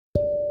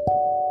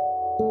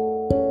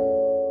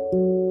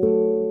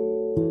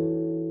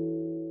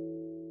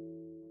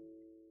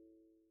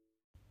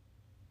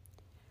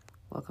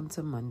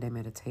to Monday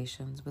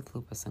Meditations with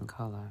Lupus in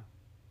Color.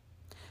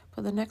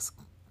 For the next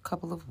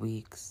couple of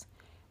weeks,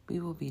 we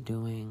will be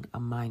doing a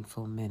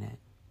mindful minute.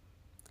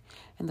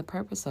 And the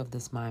purpose of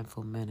this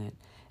mindful minute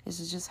is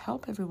to just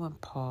help everyone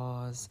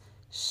pause,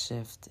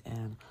 shift,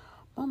 and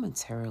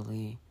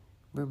momentarily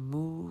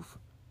remove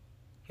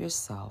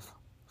yourself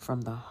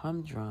from the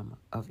humdrum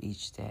of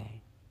each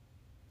day.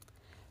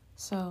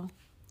 So,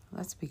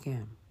 let's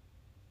begin.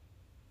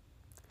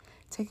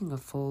 Taking a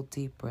full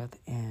deep breath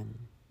in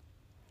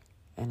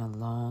and a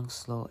long,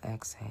 slow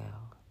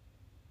exhale.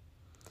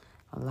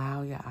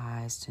 Allow your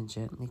eyes to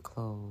gently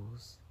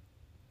close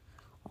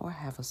or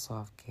have a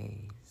soft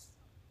gaze.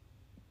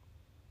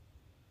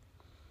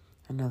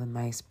 Another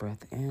nice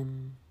breath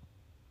in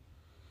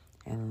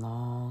and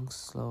long,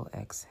 slow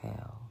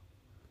exhale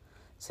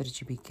so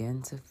that you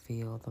begin to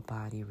feel the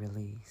body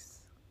release.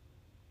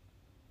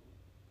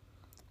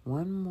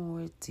 One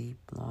more deep,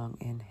 long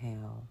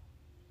inhale.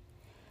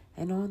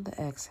 And on the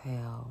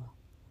exhale,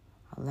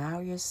 allow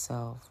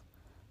yourself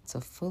to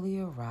fully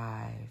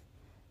arrive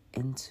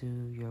into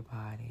your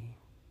body,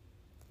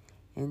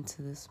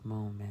 into this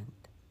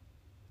moment,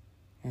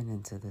 and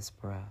into this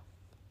breath.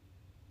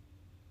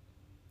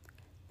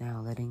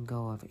 Now letting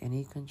go of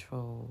any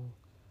control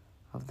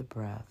of the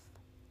breath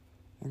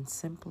and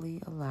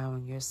simply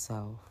allowing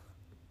yourself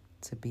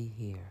to be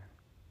here.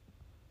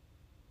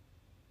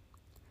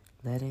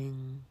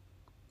 Letting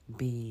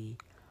be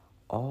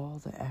all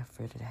the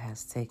effort it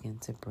has taken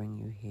to bring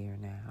you here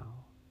now.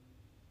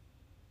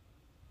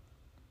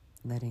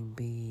 Letting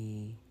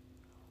be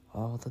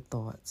all the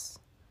thoughts,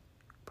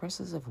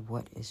 presses of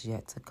what is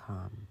yet to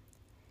come,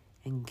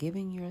 and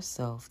giving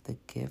yourself the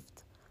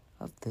gift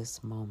of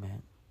this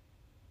moment,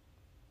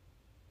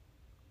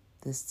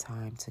 this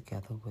time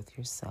together with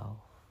yourself.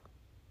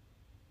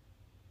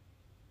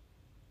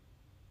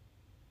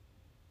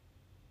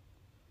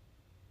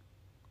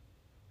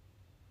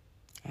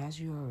 As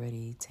you're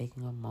already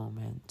taking a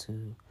moment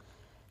to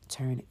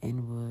turn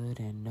inward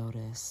and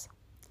notice,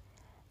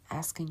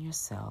 asking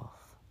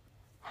yourself,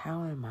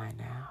 how am I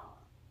now?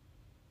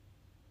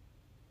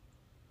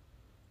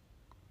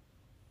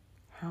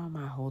 How am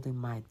I holding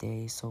my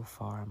day so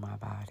far in my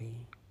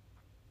body?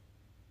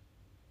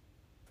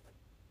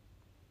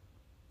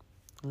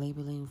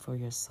 Labeling for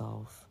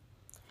yourself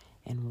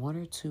in one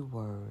or two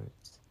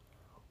words,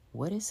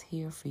 what is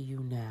here for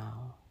you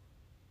now?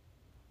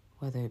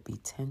 Whether it be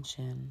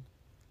tension,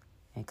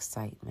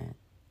 excitement,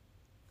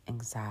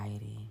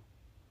 anxiety,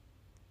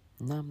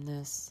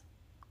 numbness,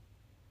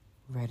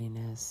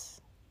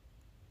 readiness,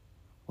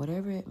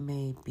 whatever it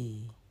may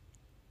be,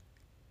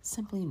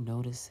 simply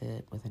notice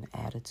it with an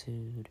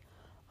attitude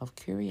of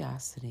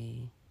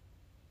curiosity,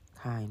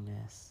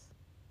 kindness,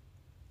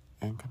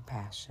 and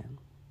compassion.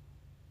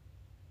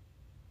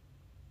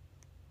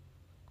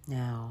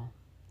 Now,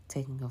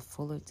 taking a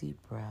fuller deep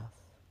breath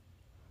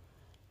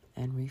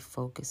and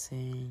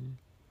refocusing,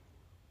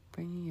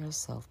 bringing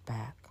yourself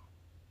back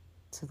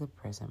to the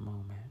present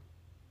moment.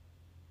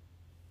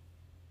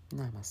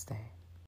 Namaste.